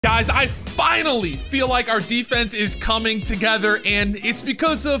Guys, I finally feel like our defense is coming together, and it's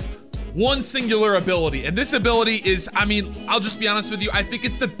because of one singular ability. And this ability is, I mean, I'll just be honest with you, I think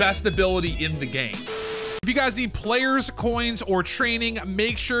it's the best ability in the game. If you guys need players, coins, or training,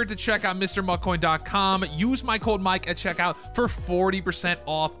 make sure to check out MrMuckCoin.com. Use my code Mike at checkout for 40%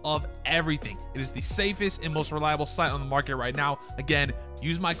 off of everything. It is the safest and most reliable site on the market right now. Again,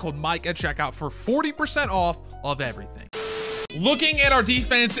 use my code Mike at checkout for 40% off of everything. Looking at our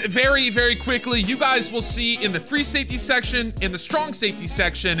defense very, very quickly, you guys will see in the free safety section, in the strong safety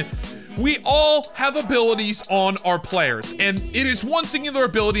section, we all have abilities on our players, and it is one singular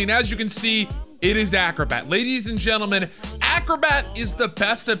ability, and as you can see, it is Acrobat. Ladies and gentlemen, Acrobat is the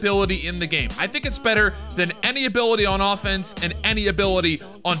best ability in the game. I think it's better than any ability on offense and any ability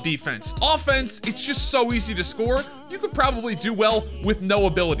on defense. Offense, it's just so easy to score. You could probably do well with no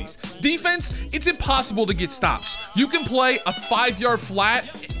abilities. Defense, it's impossible to get stops. You can play a 5-yard flat,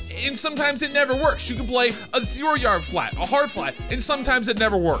 and sometimes it never works. You can play a 0-yard flat, a hard flat, and sometimes it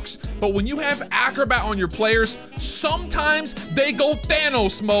never works. But when you have Acrobat on your players, sometimes they go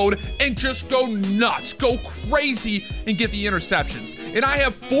Thanos mode and just go nuts, go crazy, and get the interceptions. And I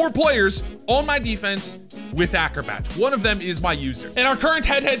have 4 players on my defense with Acrobat. One of them is my user. In our current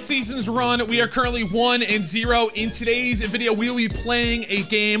head-to-head seasons run, we are currently 1-0. In today's video, we will be playing a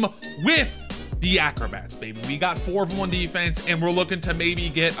game with the Acrobats, baby. We got 4 from on defense, and we're looking to maybe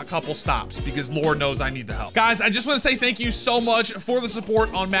get a couple stops because Lord knows I need the help. Guys, I just want to say thank you so much for the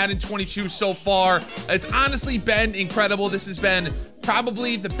support on Madden 22 so far. It's honestly been incredible. This has been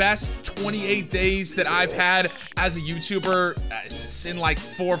probably the best 28 days that I've had as a YouTuber in like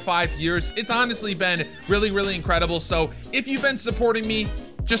 4 or 5 years. It's honestly been really, really incredible. So if you've been supporting me,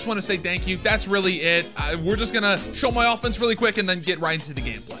 just want to say thank you. That's really it. We're just gonna show my offense really quick and then get right into the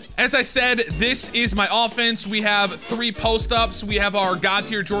gameplay. As I said, this is my offense. We have 3 post-ups. We have our God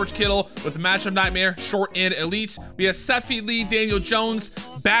tier George Kittle with matchup nightmare, short and elite. We have set feet lead Daniel Jones,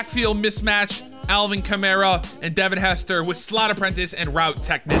 backfield mismatch Alvin Kamara, and Devin Hester with slot apprentice and route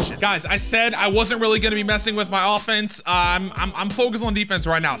technician. Guys, I said I wasn't really going to be messing with my offense. I'm focused on defense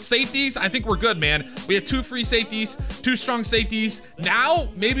right now. Safeties, I think we're good, man. We have 2 free safeties, 2 strong safeties. Now,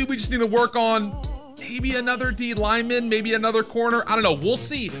 maybe we just need to work on maybe another D lineman, maybe another corner. I don't know. We'll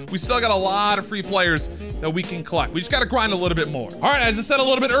see. We still got a lot of free players that we can collect. We just got to grind a little bit more. All right, as I said a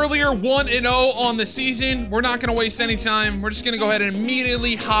little bit earlier, 1-0 on the season. We're not going to waste any time. We're just going to go ahead and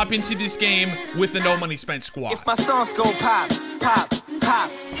immediately hop into this game with the no money spent squad. If my songs go pop, pop, pop,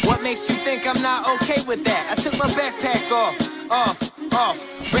 what makes you think I'm not okay with that? I took my backpack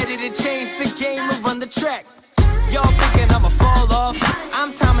off, ready to change the game and run the track. Y'all thinking I'ma fall off?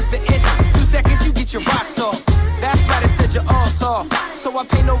 I'm Thomas the Engine. 2 seconds, you get your rocks off. That's why they said you're all soft. So I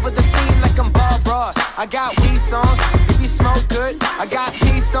paint over the scene like I'm Bob Ross. I got weed songs, if you smoke good. I got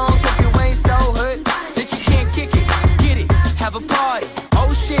peace songs, if you ain't so hood that you can't kick it, get it, have a party.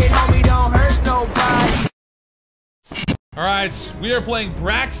 Oh shit, homie, don't hurt nobody. All right, we are playing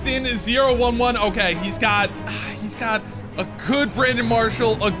Braxton 011. Okay, he's got a good Brandon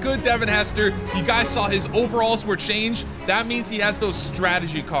Marshall, a good Devin Hester. You guys saw his overalls were changed. That means he has those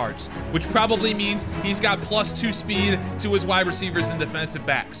strategy cards, which probably means he's got +2 speed to his wide receivers and defensive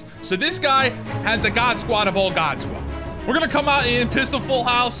backs. So this guy has a God squad of all God squads. We're gonna come out in pistol full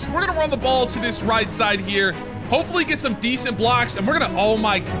house. We're gonna run the ball to this right side here. Hopefully get some decent blocks, and we're gonna, oh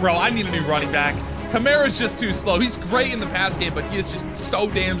my, bro, I need a new running back. Kamara's just too slow. He's great in the pass game, but he is just so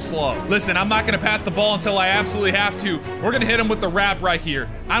damn slow. Listen, I'm not going to pass the ball until I absolutely have to. We're going to hit him with the wrap right here.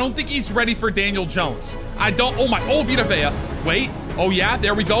 I don't think he's ready for Daniel Jones. Oh my, oh, Vita Vea. Wait, oh yeah,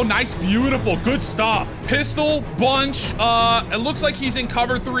 there we go. Nice, beautiful, good stuff. Pistol, bunch. It looks like he's in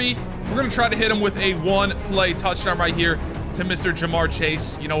cover 3. We're going to try to hit him with a 1-play touchdown right here to Mr. Jamar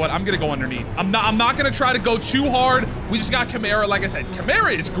Chase. You know what? I'm gonna go underneath. I'm not gonna try to go too hard. We just got Kamara. Like I said,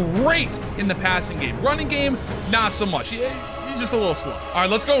 Kamara is great in the passing game. Running game, not so much. He's just a little slow. All right,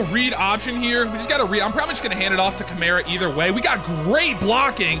 let's go read option here. We just gotta read. I'm probably just gonna hand it off to Kamara either way. We got great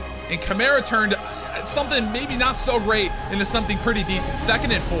blocking, and Kamara turned something maybe not so great into something pretty decent.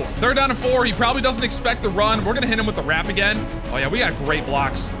 2nd and 4. 3rd down and 4. He probably doesn't expect the run. We're gonna hit him with the wrap again. Oh yeah, we got great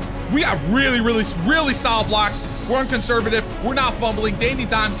blocks. We got really solid blocks. We're unconservative. We're not fumbling. Danny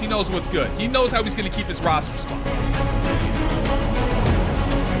Dimes, he knows what's good. He knows how he's going to keep his roster spot.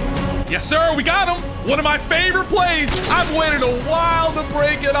 Yes, sir. We got him. One of my favorite plays. I've waited a while to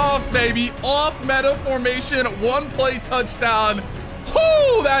break it off, baby. Off meta formation, 1-play touchdown.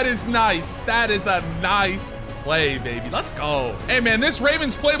 Whoo, that is nice. That is a nice play, baby. Let's go. Hey, man, this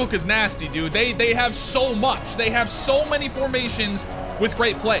Ravens playbook is nasty, dude. They have so much. They have so many formations with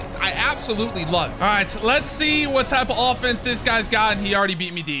great plays. I absolutely love it. All right, so let's see what type of offense this guy's got, and he already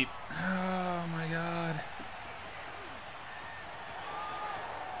beat me deep. Oh, my God.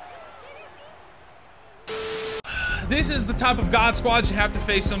 This is the type of God squad you have to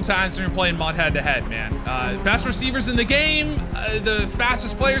face sometimes when you're playing mud head-to-head, man. Best receivers in the game, the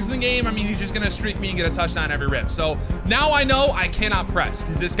fastest players in the game. I mean, he's just going to streak me and get a touchdown every rip. So now I know I cannot press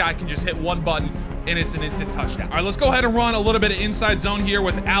because this guy can just hit one button and it's an instant touchdown. All right, let's go ahead and run a little bit of inside zone here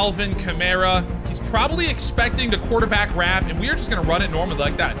with Alvin Kamara. He's probably expecting the quarterback wrap, and we are just going to run it normally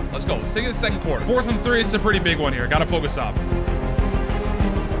like that. Let's go. Let's take it to the second quarter. 4th and 3. It's a pretty big one here. Got to focus up.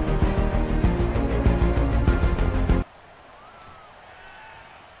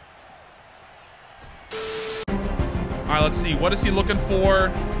 All right, let's see. What is he looking for?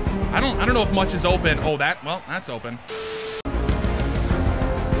 I don't know if much is open. Oh, that's open.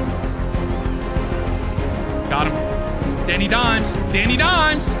 Got him. Danny Dimes. Danny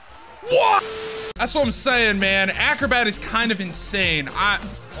Dimes. What? That's what I'm saying, man. Acrobat is kind of insane.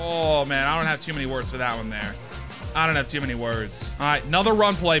 Oh, man, I don't have too many words for that one there. I don't have too many words. All right, another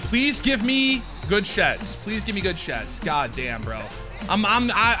run play. Please give me good sheds. Please give me good sheds. God damn, bro.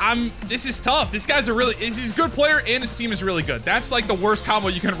 This is tough. This guy's he's a good player and his team is really good. That's like the worst combo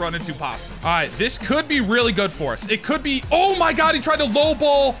you can run into possible. All right, this could be really good for us. It could be, oh my God, he tried to low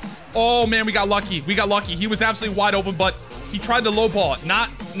ball. Oh man, we got lucky. We got lucky. He was absolutely wide open, but he tried to low ball it. Not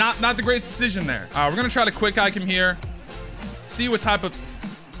the greatest decision there. All right, we're gonna try to quick hike him here. See what type of,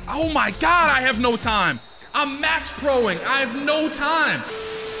 oh my God, I have no time. I'm max proing. I have no time.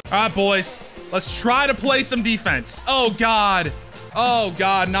 All right, boys, let's try to play some defense. Oh God. Oh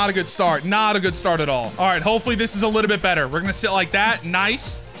God, not a good start. Not a good start at all. All right, hopefully this is a little bit better. We're gonna sit like that.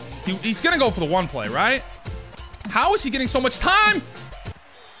 Nice. He's gonna go for the one play, right? How is he getting so much time?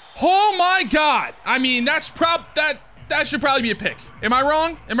 Oh my God. I mean, that should probably be a pick. Am I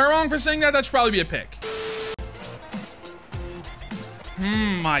wrong? Am I wrong for saying that? That should probably be a pick.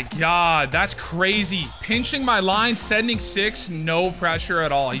 My God, that's crazy. Pinching my line, sending 6, no pressure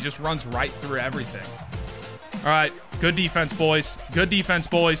at all. He just runs right through everything. All right, good defense, boys. Good defense,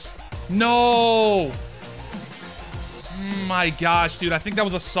 boys. No. My gosh, dude, I think that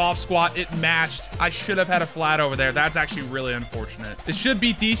was a soft squat. It matched. I should have had a flat over there. That's actually really unfortunate. This should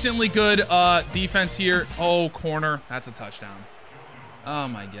be decently good defense here. Oh, corner. That's a touchdown. Oh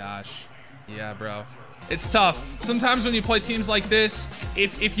my gosh. Yeah, bro. It's tough. Sometimes when you play teams like this,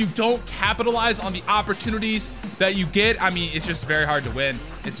 if you don't capitalize on the opportunities that you get, I mean, it's just very hard to win.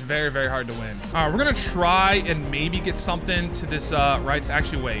 It's very, very hard to win. All right, we're going to try and maybe get something to this right.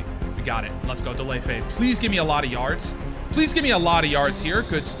 Actually, wait. We got it. Let's go. Delay fade. Please give me a lot of yards. Please give me a lot of yards here.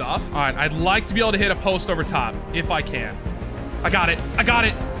 Good stuff. All right, I'd like to be able to hit a post over top if I can. I got it. I got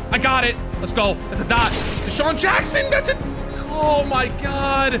it. I got it. Let's go. That's a dot. Deshaun Jackson. That's it. Oh, my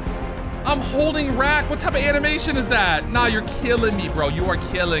God. I'm holding rack. What type of animation is that? Nah, you're killing me, bro. You are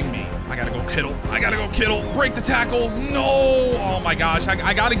killing me. I gotta go Kittle. I gotta go Kittle. Break the tackle. No. Oh my gosh.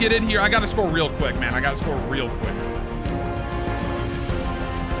 I gotta get in here. I gotta score real quick, man. I gotta score real quick.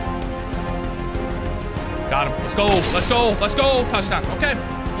 Got him. Let's go. Let's go. Let's go. Touchdown. Okay.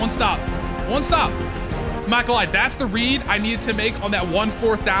 One stop. One stop. I'm not gonna lie. That's the read I needed to make on that 1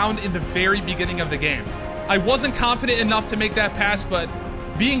 4th down in the very beginning of the game. I wasn't confident enough to make that pass, but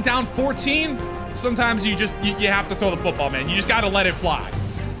being down 14, sometimes you have to throw the football, man. You just got to let it fly.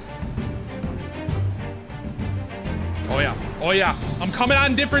 Oh, yeah. Oh, yeah. I'm coming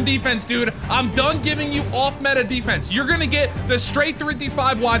on different defense, dude. I'm done giving you off-meta defense. You're going to get the straight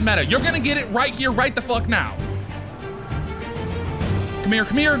 3-5 wide meta. You're going to get it right here, right the fuck now. Come here,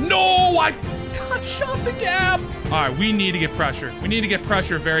 come here. No, I shot the gap. All right, we need to get pressure. We need to get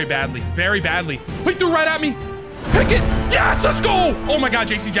pressure very badly. Very badly. He threw right at me. Pick it. Yes, let's go. Oh my God,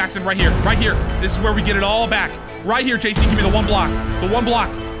 JC Jackson right here. Right here. This is where we get it all back. Right here, JC, give me the one block. The one block.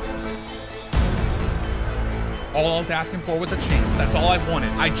 All I was asking for was a chance. That's all I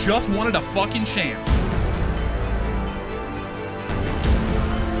wanted. I just wanted a fucking chance.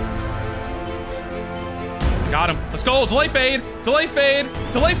 Got him. Let's go. Delay fade. Delay fade.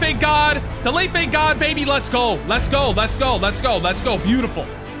 Delay fade God. Delay fade God, baby. Let's go. Let's go. Let's go. Let's go. Let's go. Beautiful.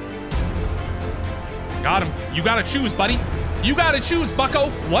 Got him. You got to choose, buddy. You got to choose, bucko.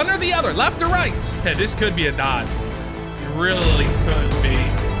 One or the other, left or right. Okay, this could be a dot. It really could be.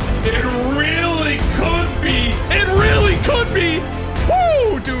 It really could be. It really could be.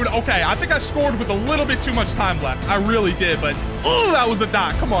 Woo, dude. Okay, I think I scored with a little bit too much time left. I really did, but oh, that was a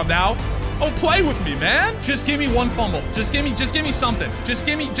dot. Come on now. Oh, play with me, man. Just give me one fumble. Just give me something. Just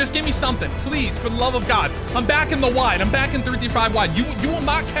give me something. Please, for the love of God. I'm back in the wide. I'm back in 3-5 wide. You will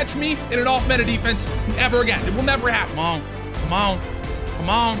not catch me in an off-meta defense ever again. It will never happen. Come on. Come on. Come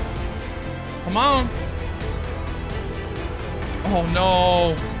on. Come on. Oh,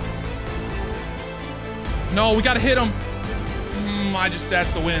 no. No, we got to hit him.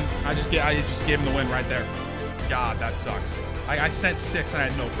 That's the win. I just gave him the win right there. God, that sucks. I sent 6 and I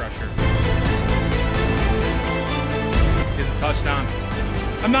had no pressure. Here's a touchdown.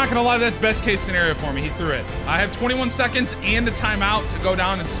 I'm not gonna lie, that's best case scenario for me. He threw it. I have 21 seconds and a timeout to go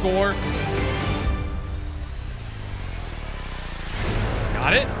down and score.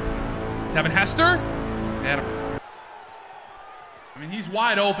 Got it. Devin Hester. I mean, he's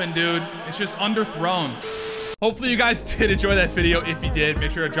wide open, dude. It's just underthrown. Hopefully you guys did enjoy that video. If you did,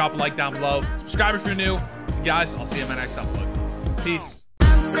 make sure to drop a like down below. Subscribe if you're new. And guys, I'll see you in my next upload. Peace.